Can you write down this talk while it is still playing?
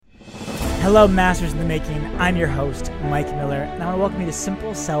Hello, Masters in the Making. I'm your host, Mike Miller, and I want to welcome you to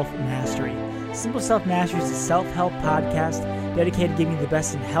Simple Self-Mastery. Simple Self-Mastery is a self-help podcast dedicated to giving you the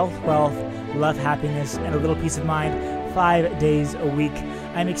best in health, wealth, love, happiness, and a little peace of mind 5 days a week.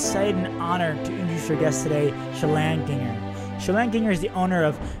 I'm excited and honored to introduce our guest today, Chelann Gienger. Chelann Gienger is the owner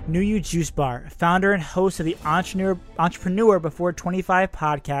of New You Juice Bar, founder and host of the Entrepreneur Before 25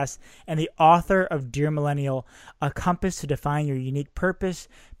 podcast, and the author of Dear Millennial, A Compass to Define Your Unique Purpose,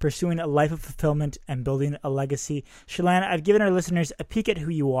 Pursuing a Life of Fulfillment, and Building a Legacy. Chelann, I've given our listeners a peek at who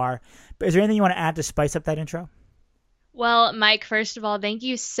you are, but is there anything you want to add to spice up that intro? Well, Mike, first of all, thank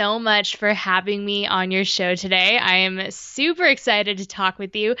you so much for having me on your show today. I am super excited to talk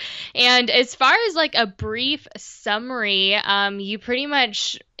with you. And as far as like a brief summary, you pretty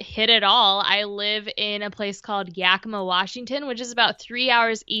much hit it all. I live in a place called Yakima, Washington, which is about 3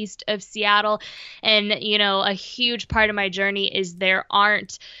 hours east of Seattle. And, you know, a huge part of my journey is there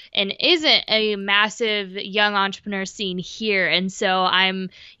aren't and isn't a massive young entrepreneur scene here. And so I'm,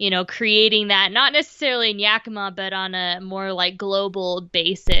 creating that, not necessarily in Yakima, but on a more like global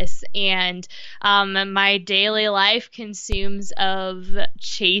basis. And my daily life consumes of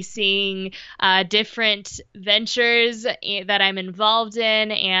chasing different ventures that I'm involved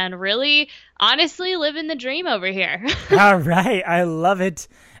in, and really, honestly, living the dream over here. All right. I love it.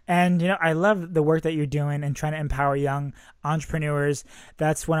 And, I love the work that you're doing and trying to empower young entrepreneurs.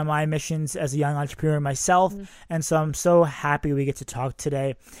 That's one of my missions as a young entrepreneur myself. Mm-hmm. And so I'm so happy we get to talk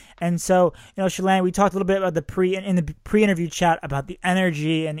today. And so, Chelann, we talked a little bit about in the pre-interview chat about the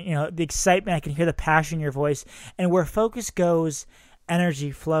energy and, the excitement. I can hear the passion in your voice. And where focus goes,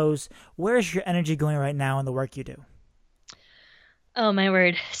 energy flows. Where's your energy going right now in the work you do? Oh, my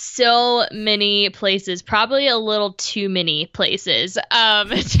word. So many places, probably a little too many places,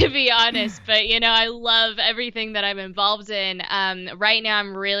 to be honest. But, I love everything that I'm involved in. Right now,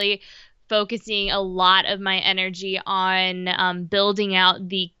 I'm really focusing a lot of my energy on building out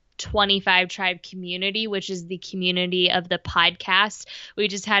the 25 Tribe community, which is the community of the podcast. We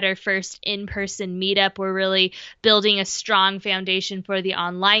just had our first in-person meetup. We're really building a strong foundation for the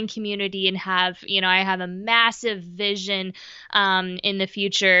online community and I have a massive vision in the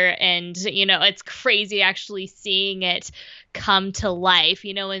future. And, it's crazy actually seeing it come to life,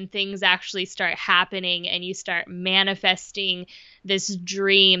 when things actually start happening and you start manifesting this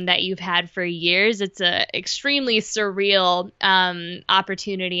dream that you've had for years. It's a extremely surreal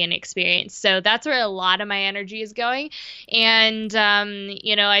opportunity and experience. So that's where a lot of my energy is going. And,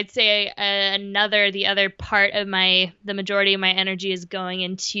 I'd say the other part of the majority of my energy is going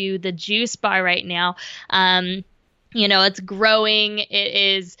into the juice bar right now. It's growing, it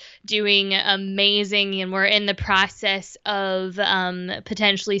is doing amazing, and we're in the process of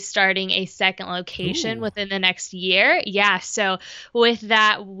potentially starting a second location within the next year. Yeah, so with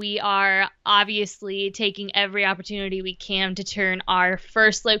that, we are obviously taking every opportunity we can to turn our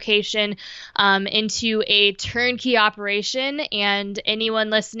first location into a turnkey operation. And anyone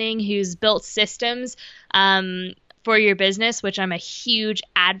listening who's built systems for your business, which I'm a huge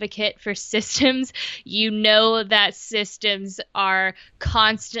advocate for systems, that systems are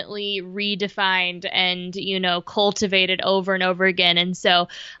constantly redefined and, cultivated over and over again. And so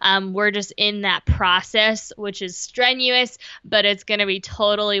we're just in that process, which is strenuous, but it's going to be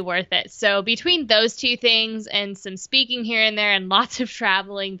totally worth it. So between those two things and some speaking here and there and lots of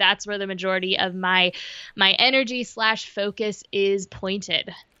traveling, that's where the majority of my energy / focus is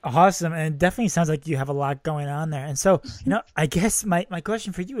pointed. Awesome. And it definitely sounds like you have a lot going on there. And so, I guess my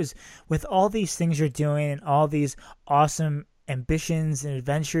question for you is, with all these things you're doing and all these awesome ambitions and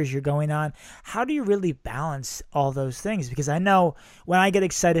adventures you're going on, how do you really balance all those things? Because I know when I get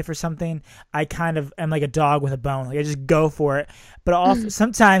excited for something, I kind of am like a dog with a bone. Like I just go for it. But also,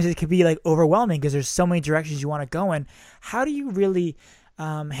 sometimes it could be like overwhelming because there's so many directions you want to go in. How do you really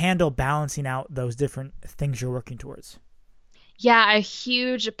handle balancing out those different things you're working towards? Yeah, a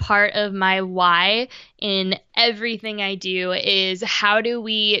huge part of my why in everything I do is how do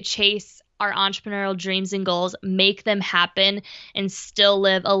we chase our entrepreneurial dreams and goals, make them happen, and still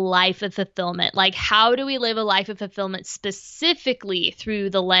live a life of fulfillment? Like, how do we live a life of fulfillment specifically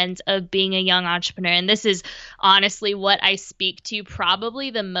through the lens of being a young entrepreneur? And this is honestly what I speak to probably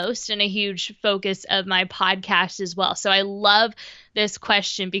the most and a huge focus of my podcast as well. So I love this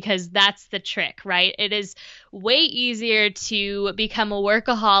question because that's the trick, right? It is way easier to become a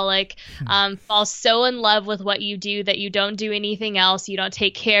workaholic, fall so in love with what you do that you don't do anything else. You don't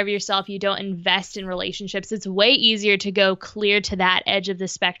take care of yourself. You don't invest in relationships. It's way easier to go clear to that edge of the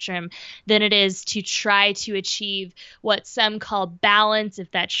spectrum than it is to try to achieve what some call balance.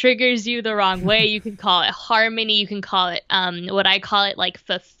 If that triggers you the wrong way, you can call it harmony. You can call it what I call it, like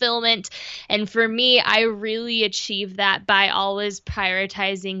fulfillment. And for me, I really achieve that by always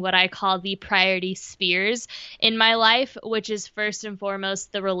prioritizing what I call the priority spheres in my life, which is first and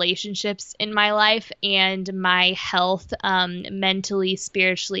foremost the relationships in my life and my health, mentally,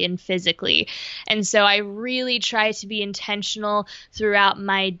 spiritually, and physically. And so I really try to be intentional throughout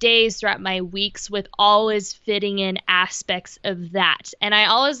my days, throughout my weeks, with always fitting in aspects of that. And I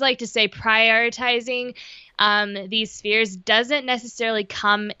always like to say prioritizing these spheres doesn't necessarily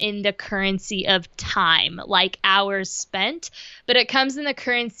come in the currency of time, like hours spent, but it comes in the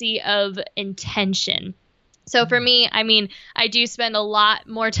currency of intention. So for me, I mean, I do spend a lot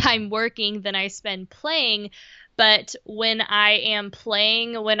more time working than I spend playing, but when I am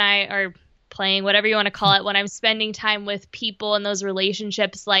playing, or playing, whatever you want to call it, when I'm spending time with people in those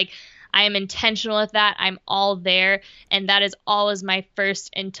relationships, like, I am intentional with that. I'm all there. And that is always my first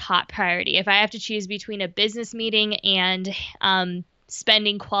and top priority. If I have to choose between a business meeting and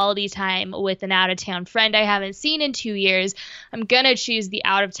spending quality time with an out-of-town friend I haven't seen in 2 years, I'm going to choose the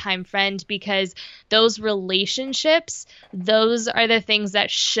out-of-time friend, because those relationships, those are the things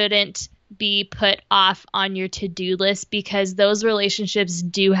that shouldn't be put off on your to-do list, because those relationships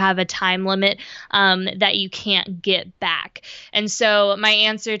do have a time limit that you can't get back. And so my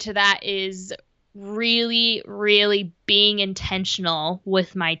answer to that is really, really being intentional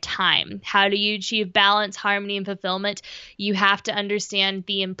with my time. How do you achieve balance, harmony, and fulfillment? You have to understand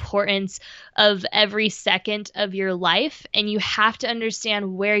the importance of every second of your life, and you have to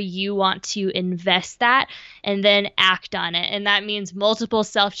understand where you want to invest that and then act on it. And that means multiple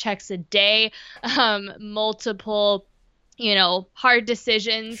self-checks a day, multiple hard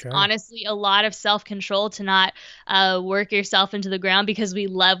decisions. Sure. Honestly, a lot of self-control to not work yourself into the ground, because we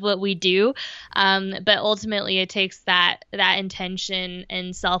love what we do. But ultimately, it takes that intention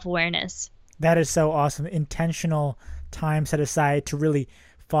and self-awareness. That is so awesome. Intentional time set aside to really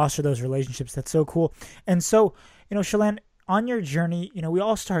foster those relationships. That's so cool. And so, Chelann, on your journey, we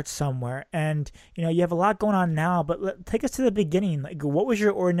all start somewhere, and, you have a lot going on now, but take us to the beginning. Like, what was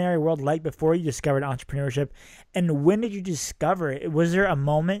your ordinary world like before you discovered entrepreneurship, and when did you discover it? Was there a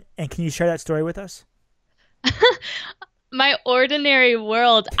moment, and can you share that story with us? My ordinary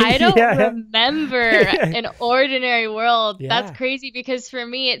world. I don't remember an ordinary world. Yeah. That's crazy, because for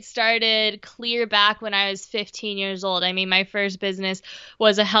me, it started clear back when I was 15 years old. I mean, my first business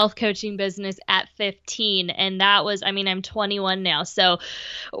was a health coaching business at 15. And that was, I'm 21 now. So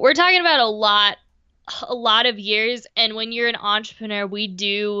we're talking about a lot of years. And when you're an entrepreneur, we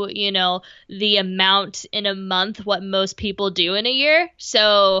do, the amount in a month what most people do in a year.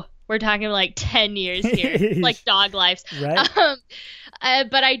 So we're talking like 10 years here, like dog lives. Right.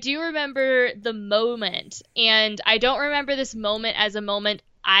 But I do remember the moment, and I don't remember this moment as a moment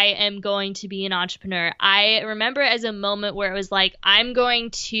I am going to be an entrepreneur. I remember it as a moment where it was like, I'm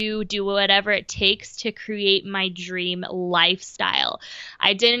going to do whatever it takes to create my dream lifestyle.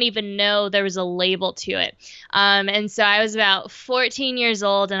 I didn't even know there was a label to it. And so I was about 14 years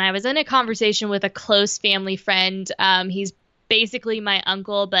old, and I was in a conversation with a close family friend. He's basically my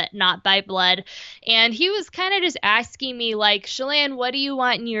uncle, but not by blood. And he was kind of just asking me, like, Chelann, what do you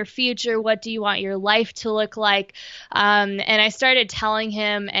want in your future? What do you want your life to look like? And I started telling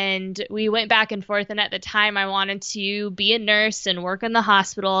him, and we went back and forth. And at the time, I wanted to be a nurse and work in the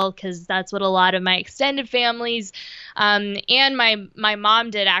hospital, because that's what a lot of my extended families and my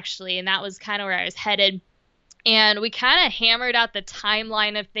mom did, actually. And that was kind of where I was headed. And we kind of hammered out the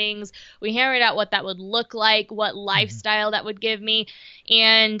timeline of things. We hammered out what that would look like, what lifestyle that would give me.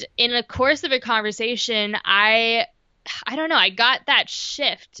 And in the course of a conversation, I don't know, I got that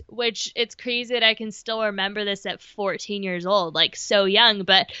shift, which it's crazy that I can still remember this at 14 years old, like so young.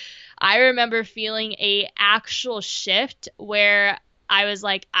 But I remember feeling a actual shift where I was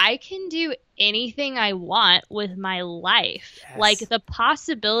like, I can do anything I want with my life. Yes. Like, the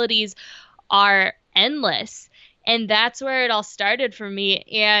possibilities are endless. And that's where it all started for me.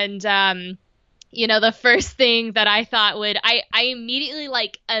 And, the first thing that I thought I immediately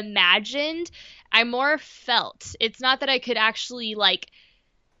imagined, I more felt. It's not that I could actually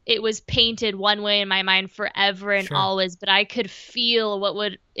it was painted one way in my mind forever and always, but I could feel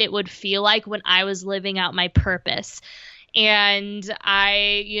what it would feel like when I was living out my purpose. And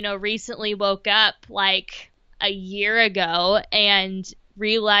I, recently woke up like a year ago and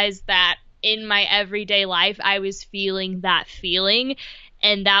realized that in my everyday life, I was feeling that feeling.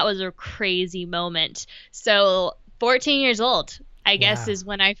 And that was a crazy moment. So 14 years old, I guess, Wow. is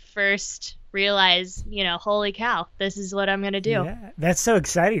when I first realized, holy cow, this is what I'm going to do. Yeah, that's so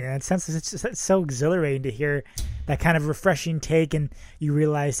exciting. That sounds it's so exhilarating to hear that kind of refreshing take, and you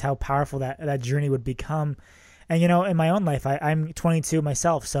realize how powerful that journey would become. And in my own life, I'm 22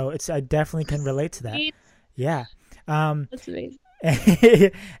 myself, so I definitely can relate to that. Yeah. That's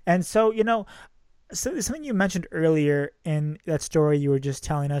amazing. And so so something you mentioned earlier in that story you were just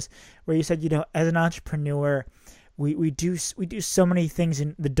telling us, where you said as an entrepreneur, we do so many things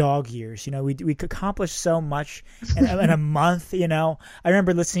in the dog years. We could accomplish so much in a month. I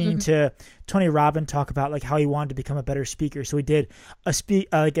remember listening to Tony Robbins talk about like how he wanted to become a better speaker. So he did a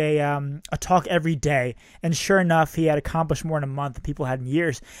talk every day, and sure enough, he had accomplished more in a month than people had in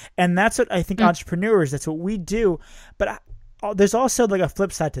years. And that's what I think entrepreneurs. That's what we do. But there's also like a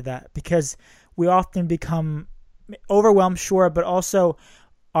flip side to that, because we often become overwhelmed, sure, but also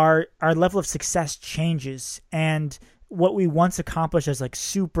our level of success changes, and what we once accomplished as like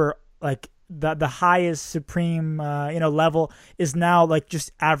super, like the highest supreme level is now like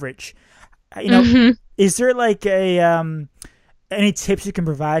just average. Is there like any tips you can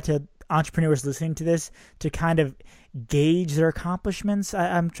provide to entrepreneurs listening to this to kind of gauge their accomplishments?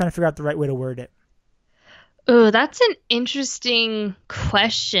 I'm trying to figure out the right way to word it. Oh, that's an interesting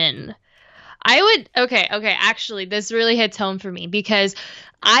question. Okay, actually, this really hits home for me, because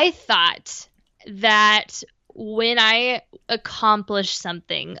I thought that when I accomplished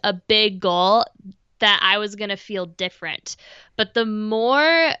something, a big goal, that I was going to feel different. But the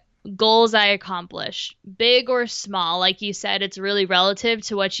more goals I accomplish, big or small, like you said, it's really relative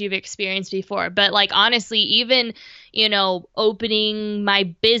to what you've experienced before. But like, honestly, even, opening my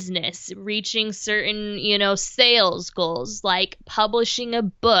business, reaching certain, sales goals, like publishing a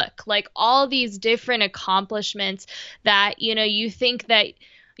book, like all these different accomplishments that, you think that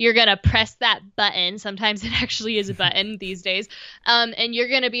you're going to press that button. Sometimes it actually is a button these days. And you're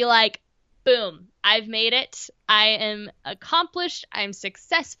going to be like, boom, I've made it. I am accomplished. I'm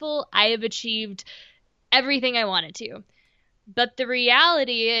successful. I have achieved everything I wanted to. But the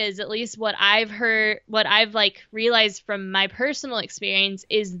reality is, at least what I've realized from my personal experience,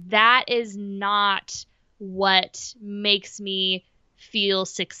 is that is not what makes me feel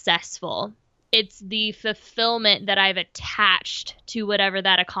successful. It's the fulfillment that I've attached to whatever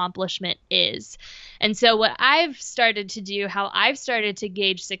that accomplishment is. And so what I've started to do, how I've started to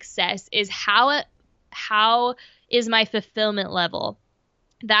gauge success, is how is my fulfillment level?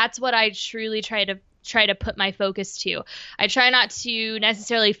 That's what I truly try to put my focus to. I try not to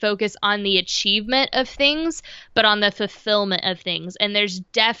necessarily focus on the achievement of things, but on the fulfillment of things. And there's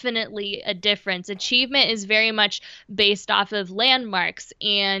definitely a difference. Achievement is very much based off of landmarks,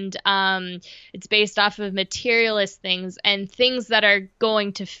 and it's based off of materialist things and things that are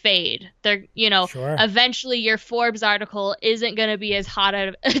going to fade. They're, Sure. Eventually your Forbes article isn't going to be as hot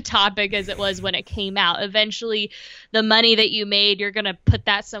a topic as it was when it came out. Eventually the money that you made, you're going to put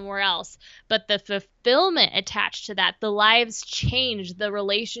that somewhere else. But the fulfillment attached to that, the lives changed, the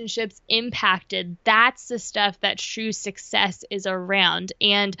relationships impacted, that's the stuff that true success is around.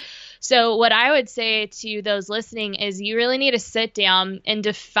 And so what I would say to those listening is, you really need to sit down and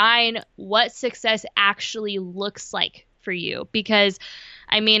define what success actually looks like for you. Because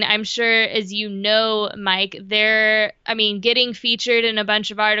I'm sure, as you know, Mike, getting featured in a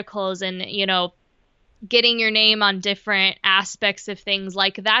bunch of articles and, getting your name on different aspects of things,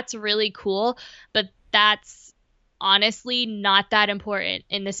 like, that's really cool, but that's honestly not that important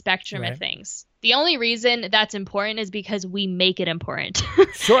in the spectrum of things. The only reason that's important is because we make it important.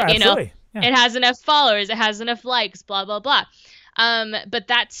 Sure, absolutely. Yeah. It has enough followers, it has enough likes, blah, blah, blah. But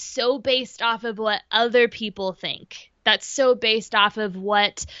that's so based off of what other people think. That's so based off of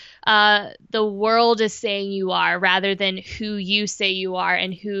what the world is saying you are, rather than who you say you are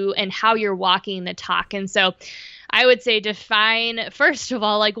and how you're walking the talk. And so I would say, define, first of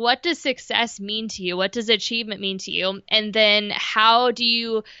all, like, what does success mean to you? What does achievement mean to you? And then how do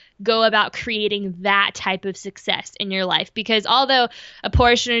you go about creating that type of success in your life? Because although a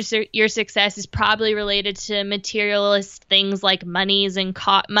portion of your success is probably related to materialist things like money and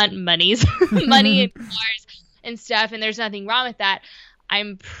cars and stuff, and there's nothing wrong with that,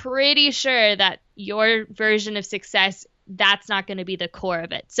 I'm pretty sure that your version of success, that's not going to be the core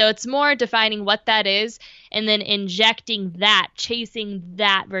of it. So it's more defining what that is, and then injecting that, chasing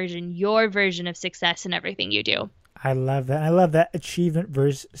that version, your version of success in everything you do. I love that. I love that achievement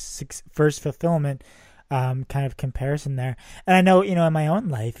versus fulfillment kind of comparison there. And I know, in my own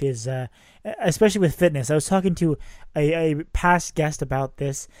life is, especially with fitness, I was talking to a past guest about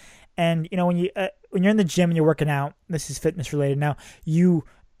this, And when you're in the gym and you're working out, this is fitness related. Now you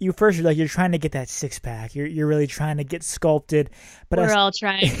first you're trying to get that six pack. You're really trying to get sculpted. But we're all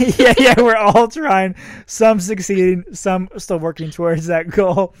trying. yeah, we're all trying. Some succeeding, some still working towards that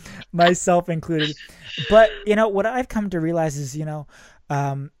goal, myself included. But what I've come to realize is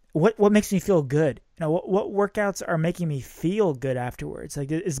what makes me feel good. What workouts are making me feel good afterwards.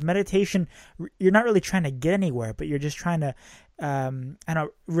 Like, is meditation? You're not really trying to get anywhere, but you're just trying to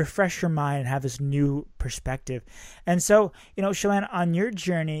refresh your mind and have this new perspective. And so, Chelann, on your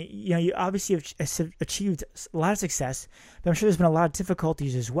journey, you obviously have achieved a lot of success, but I'm sure there's been a lot of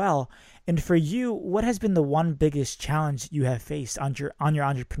difficulties as well. And for you, what has been the one biggest challenge you have faced on your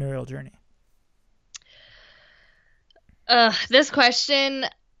entrepreneurial journey? This question,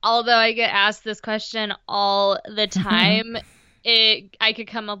 although I get asked this question all the time, I could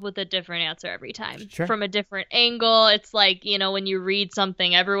come up with a different answer every time. Sure. From a different angle. It's like, when you read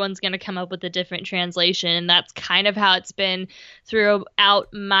something, everyone's going to come up with a different translation. And that's kind of how it's been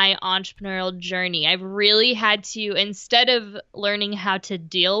throughout my entrepreneurial journey. I've really had to, instead of learning how to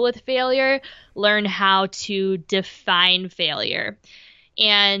deal with failure, learn how to define failure.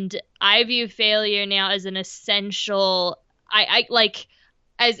 And I view failure now as an essential,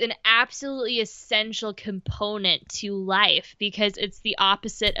 as an absolutely essential component to life, because it's the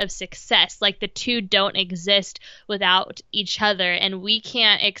opposite of success. Like, the two don't exist without each other, and we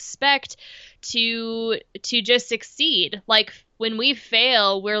can't expect to just succeed. Like, when we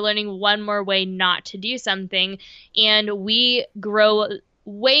fail, we're learning one more way not to do something, and we grow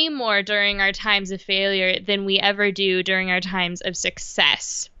way more during our times of failure than we ever do during our times of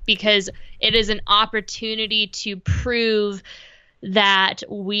success, because it is an opportunity to prove that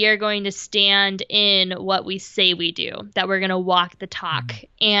we are going to stand in what we say we do, that we're going to walk the talk.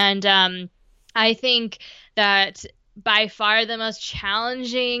 And I think that by far the most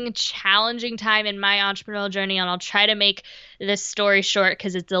challenging time in my entrepreneurial journey, and I'll try to make this story short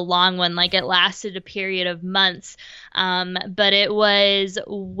because it's a long one, like it lasted a period of months, but it was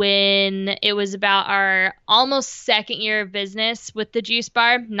when it was about our almost second year of business with the juice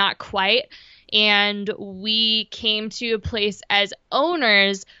bar, not quite. And we came to a place as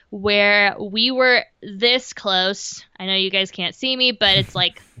owners where we were this close. I know you guys can't see me, but it's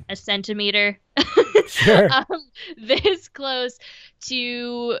like a centimeter. Sure. This close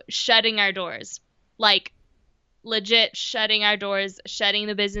to shutting our doors. Like, legit shutting our doors, shutting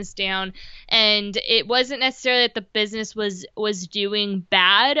the business down. And it wasn't necessarily that the business was doing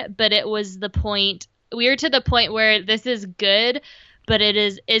bad, but it was the point. We were to the point where this is good, but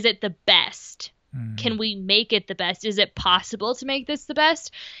is it the best? Can we make it the best? Is it possible to make this the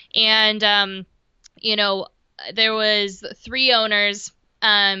best? And, there was 3 owners,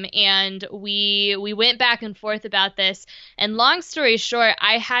 and we went back and forth about this. And long story short,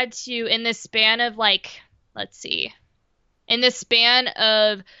 I had to, in the span of in the span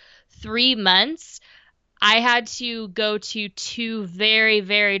of 3 months, I had to go to 2 very,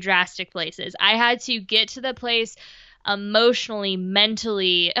 very drastic places. I had to get to the place emotionally,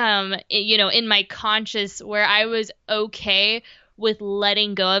 mentally, in my conscious, where I was okay with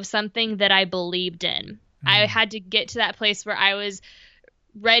letting go of something that I believed in. I had to get to that place where I was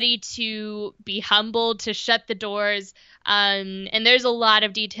ready to be humbled, to shut the doors. And there's a lot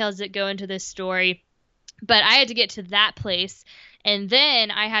of details that go into this story, but I had to get to that place. And then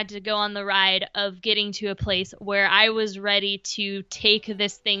I had to go on the ride of getting to a place where I was ready to take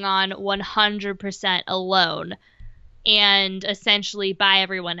this thing on 100% alone and essentially buy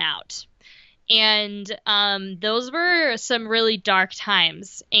everyone out. And those were some really dark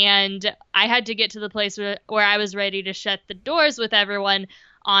times. And I had to get to the place where I was ready to shut the doors with everyone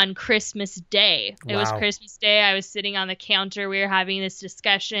on Christmas Day. Wow. It was Christmas Day. I was sitting on the counter. We were having this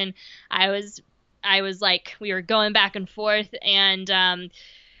discussion. I was like, we were going back and forth, and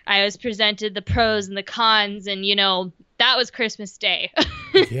I was presented the pros and the cons, and that was Christmas Day.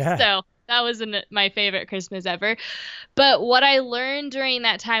 Yeah. So that wasn't my favorite Christmas ever. But what I learned during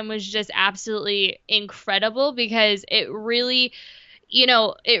that time was just absolutely incredible, because it really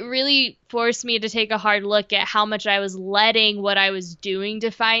forced me to take a hard look at how much I was letting what I was doing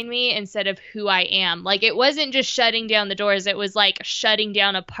define me instead of who I am. Like, it wasn't just shutting down the doors. It was like shutting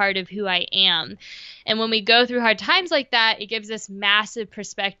down a part of who I am. And when we go through hard times like that, it gives us massive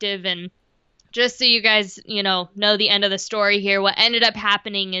perspective. And just so you guys, know the end of the story here, what ended up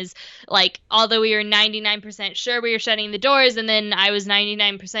happening is, like, although we were 99% sure we were shutting the doors, and then I was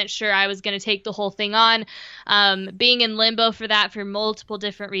 99% sure I was going to take the whole thing on, being in limbo for that for multiple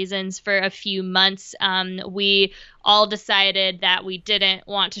different reasons for a few months, we all decided that we didn't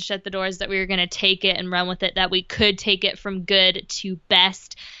want to shut the doors, that we were going to take it and run with it, that we could take it from good to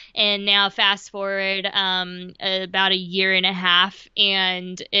best. And now fast forward about a year and a half,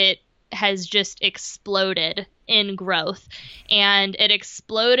 and it has just exploded in growth. And it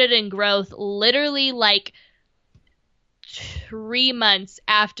exploded in growth literally like 3 months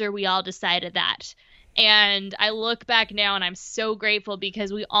after we all decided that. And I look back now and I'm so grateful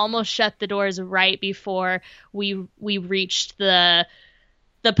because we almost shut the doors right before we reached the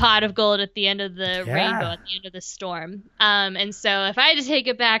pot of gold at the end of the rainbow, at the end of the storm. And so if I had to take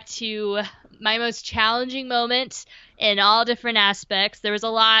it back to my most challenging moment in all different aspects, there was a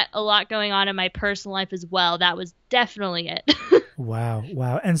lot going on in my personal life as well. That was definitely it.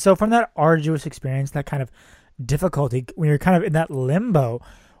 Wow. And so from that arduous experience, that kind of difficulty, when you're kind of in that limbo,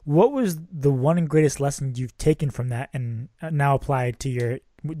 what was the one and greatest lesson you've taken from that and now applied to your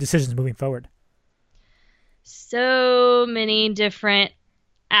decisions moving forward? So many different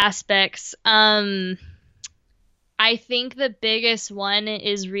aspects. I think the biggest one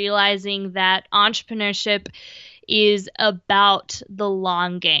is realizing that entrepreneurship is about the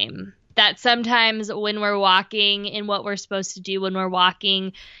long game. That sometimes when we're walking in what we're supposed to do, when we're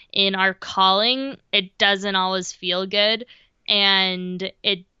walking in our calling, it doesn't always feel good, and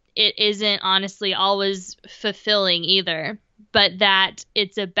it isn't honestly always fulfilling either. But that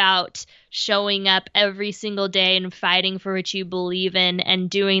it's about showing up every single day and fighting for what you believe in and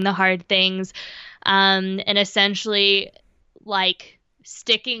doing the hard things, and essentially like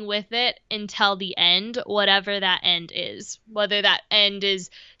sticking with it until the end, whatever that end is, whether that end is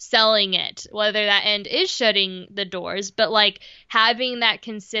selling it, whether that end is shutting the doors, but like having that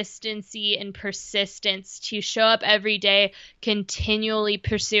consistency and persistence to show up every day, continually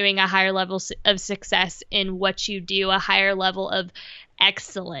pursuing a higher level of success in what you do, a higher level of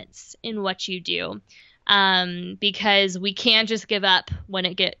excellence in what you do. Because we can't just give up when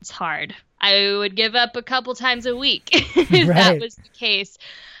it gets hard. I would give up a couple times a week if that was the case.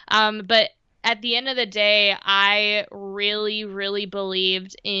 But at the end of the day, I really, really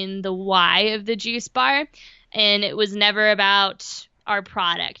believed in the why of the juice bar. And it was never about our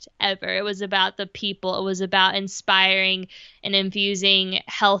product ever. It was about the people. It was about inspiring and infusing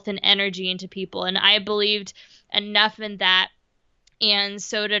health and energy into people. And I believed enough in that, and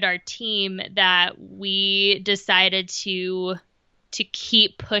so did our team, that we decided to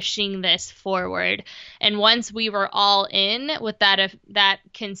keep pushing this forward. And once we were all in with that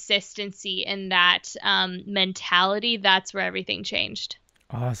consistency and that mentality, that's where everything changed.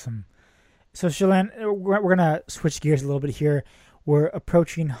 Awesome. So Chelann, we're going to switch gears a little bit here. We're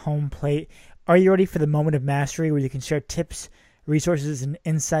approaching home plate. Are you ready for the moment of mastery where you can share tips, resources, and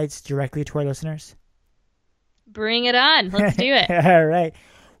insights directly to our listeners? Bring it on. Let's do it. All right.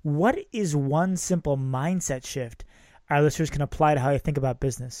 What is one simple mindset shift our listeners can apply to how they think about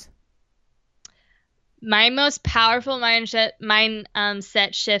business? My most powerful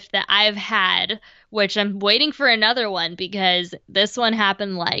mindset shift that I've had, which I'm waiting for another one because this one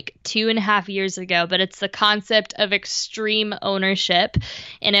happened like 2.5 years ago, but it's the concept of extreme ownership.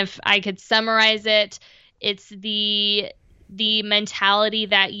 And if I could summarize it, it's the mentality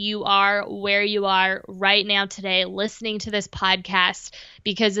that you are where you are right now today, listening to this podcast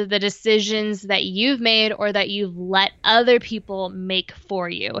because of the decisions that you've made or that you've let other people make for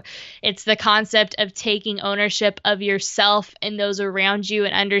you. It's the concept of taking ownership of yourself and those around you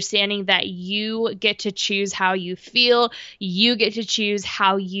and understanding that you get to choose how you feel. You get to choose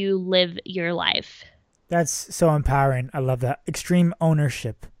how you live your life. That's so empowering. I love that. Extreme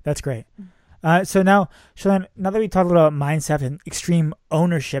ownership. That's great. So now, Chelann, now that we talked about mindset and extreme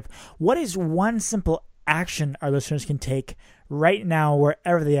ownership, what is one simple action our listeners can take right now,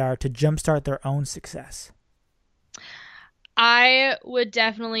 wherever they are, to jumpstart their own success? I would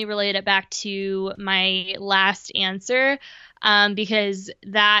definitely relate it back to my last answer, because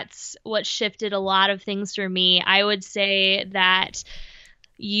that's what shifted a lot of things for me. I would say that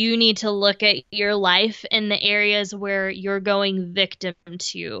you need to look at your life in the areas where you're going victim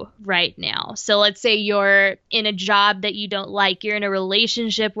to right now. So let's say you're in a job that you don't like, you're in a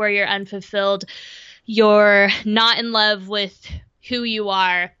relationship where you're unfulfilled, you're not in love with who you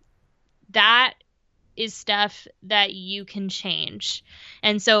are. That is stuff that you can change.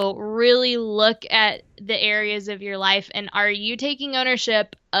 And so really look at the areas of your life, and are you taking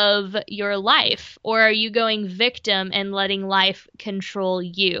ownership of your life, or are you going victim and letting life control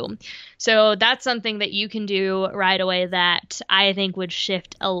you? So that's something that you can do right away that I think would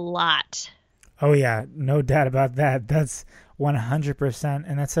shift a lot. Oh yeah, no doubt about that. That's 100%.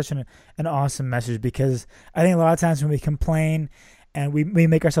 And that's such an awesome message, because I think a lot of times when we complain and we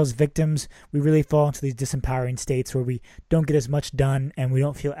make ourselves victims, we really fall into these disempowering states where we don't get as much done and we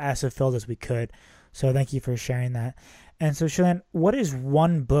don't feel as fulfilled as we could. So thank you for sharing that. And so, Chelann, what is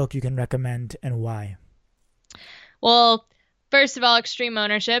one book you can recommend and why? Well, first of all, Extreme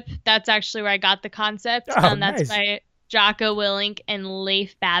Ownership. That's actually where I got the concept. Oh, That's nice. by Jocko Willink and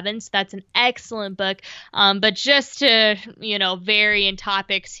Leif Babin. So that's an excellent book. But just to, vary in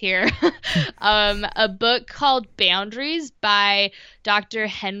topics here, a book called Boundaries by Dr.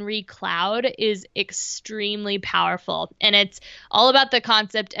 Henry Cloud is extremely powerful. And it's all about the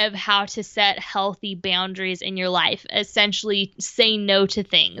concept of how to set healthy boundaries in your life, essentially say no to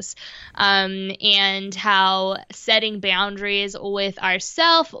things, and how setting boundaries with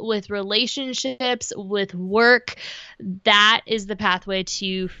ourselves, with relationships, with work, that is the pathway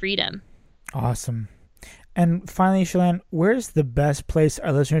to freedom. Awesome. And finally, Chelann, where's the best place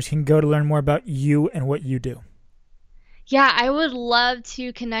our listeners can go to learn more about you and what you do? Yeah, I would love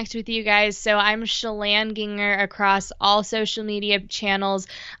to connect with you guys. So I'm Chelann Gienger across all social media channels.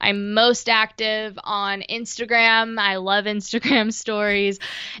 I'm most active on Instagram. I love Instagram stories.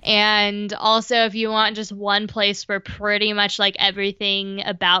 And also, if you want just one place where pretty much like everything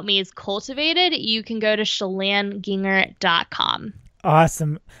about me is cultivated, you can go to ChelannGienger.com.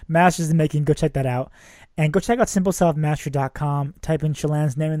 Awesome. Masters in Making. Go check that out. And go check out simpleselfmastery.com. Type in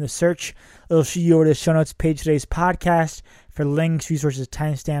Chelann's name in the search. It'll shoot you over to the show notes page of today's podcast for links, resources,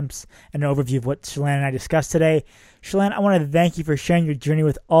 timestamps, and an overview of what Chelann and I discussed today. Chelann, I want to thank you for sharing your journey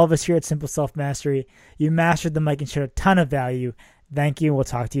with all of us here at Simple Self Mastery. You mastered the mic and shared a ton of value. Thank you. We'll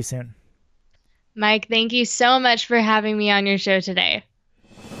talk to you soon. Mike, thank you so much for having me on your show today.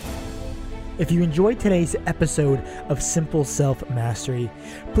 If you enjoyed today's episode of Simple Self Mastery,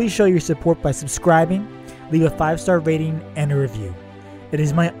 please show your support by subscribing, leave a 5-star rating, and a review. It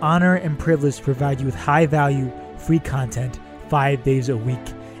is my honor and privilege to provide you with high-value, free content 5 days a week,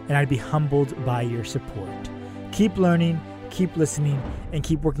 and I'd be humbled by your support. Keep learning, keep listening, and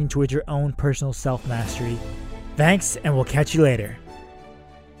keep working towards your own personal self-mastery. Thanks, and we'll catch you later.